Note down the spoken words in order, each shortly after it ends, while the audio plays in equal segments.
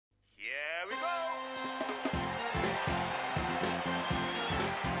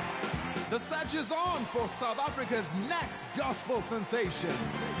search is on for South Africa's next gospel sensation.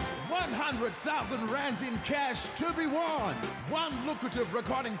 100,000 rands in cash to be won. One lucrative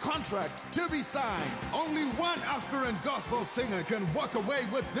recording contract to be signed. Only one aspirant gospel singer can walk away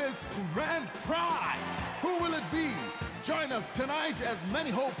with this grand prize. Who will it be? Join us tonight as many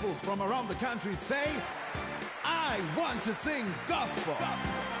hopefuls from around the country say, I want to sing gospel.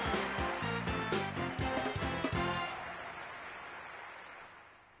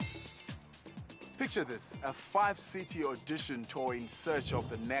 Picture this, a 5-city audition tour in search of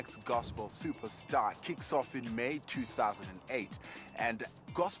the next gospel superstar kicks off in May 2008, and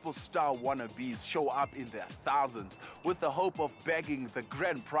gospel star wannabes show up in their thousands with the hope of bagging the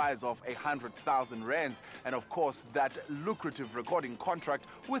grand prize of 100,000 rands and of course that lucrative recording contract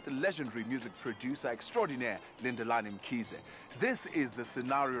with legendary music producer extraordinaire Lindelani Mkhize. This is the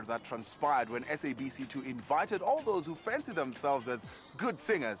scenario that transpired when SABC2 invited all those who fancy themselves as good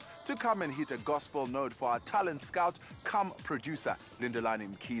singers to come and hit a gospel note for our talent scout cum producer Lindelani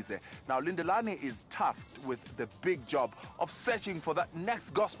Mkhize. Now Lindelani is tasked with the big job of searching for that next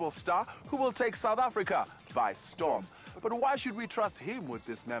gospel star who will take South Africa by storm. But why should we trust him with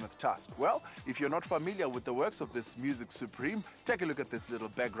this mammoth task? Well, if you're not familiar with the works of this music supreme, take a look at this little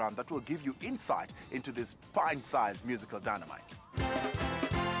background that will give you insight into this fine-sized musical dynamite.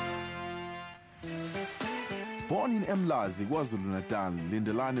 Born in Mlazi, KwaZulu-Natal,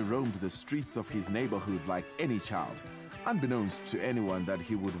 Lindelani roamed the streets of his neighborhood like any child, unbeknownst to anyone that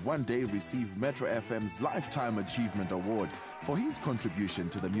he would one day receive Metro FM's Lifetime Achievement Award for his contribution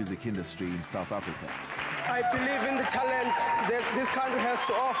to the music industry in South Africa. I believe in the talent that this country has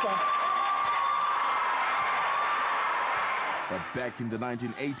to offer. But back in the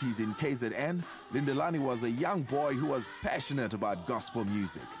 1980s in KZN, Lindelani was a young boy who was passionate about gospel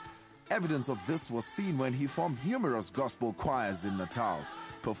music. Evidence of this was seen when he formed numerous gospel choirs in Natal,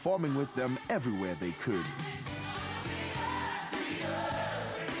 performing with them everywhere they could.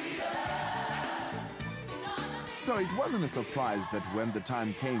 So it wasn't a surprise that when the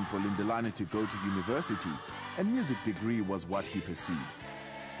time came for Lindelani to go to university, a music degree was what he pursued.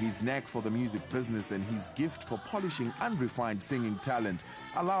 His knack for the music business and his gift for polishing unrefined singing talent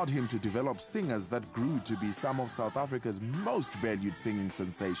allowed him to develop singers that grew to be some of South Africa's most valued singing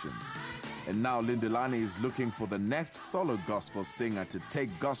sensations. And now Lindelani is looking for the next solo gospel singer to take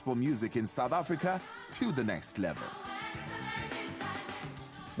gospel music in South Africa to the next level.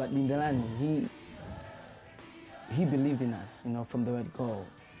 But Lindelani, he believed in us, from the word go.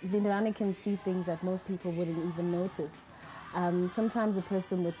 Lindelani can see things that most people wouldn't even notice. Sometimes a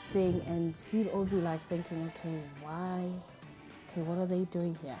person would sing and we'd all be like thinking, okay, why? Okay, what are they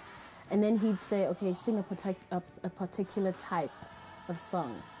doing here? And then he'd say, okay, sing a particular type of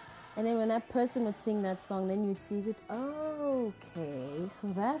song. And then when that person would sing that song, then you'd see that, oh, okay,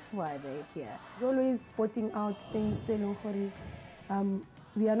 so that's why they're here. He's always spotting out things that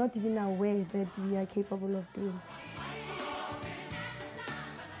we are not even aware that we are capable of doing.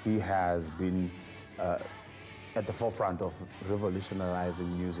 He has been at the forefront of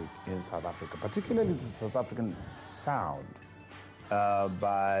revolutionizing music in South Africa, particularly the South African sound,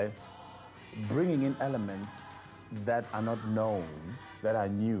 by bringing in elements that are not known, that are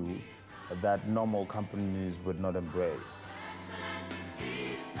new, that normal companies would not embrace.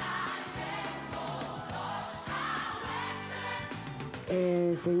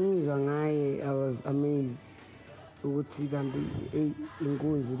 I was amazed ukuthi kanti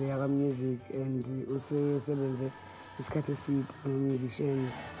inkunzi le yaka music and usesebenze isikhathi eside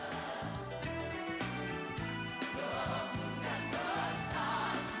musicians.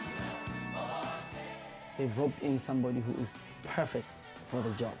 They've roped in somebody who is perfect for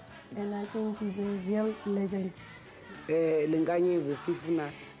the job. And I think he's a real legend. Lenkanyezi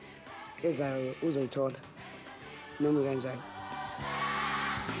sifuna ezayo uzoyithola noma kanjani.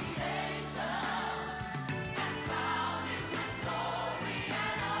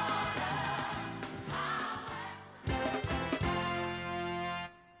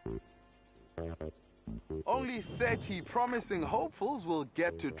 Only 30 promising hopefuls will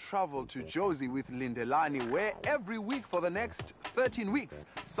get to travel to Jozi with Lindelani, where every week for the next 13 weeks,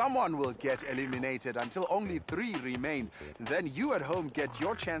 someone will get eliminated until only 3 remain. Then you at home get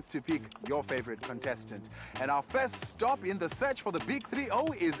your chance to pick your favorite contestant. And our first stop in the search for the Big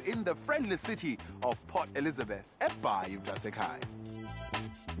 3-0 is in the friendly city of Port Elizabeth at Bayi-Mtasekhaya.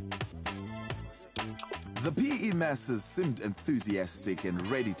 The PE masses seemed enthusiastic and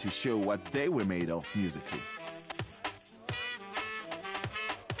ready to show what they were made of musically.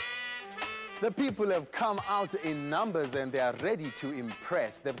 The people have come out in numbers and they are ready to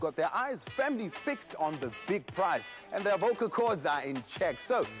impress. They've got their eyes firmly fixed on the big prize and their vocal cords are in check.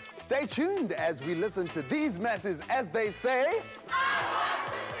 So stay tuned as we listen to these masses as they say, "I want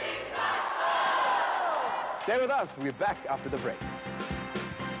to sing gospel." Stay with us. We're back after the break.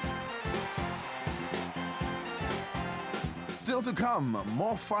 Still to come,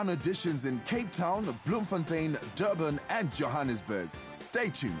 more fun auditions in Cape Town, Bloemfontein, Durban and Johannesburg.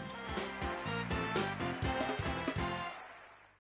 Stay tuned.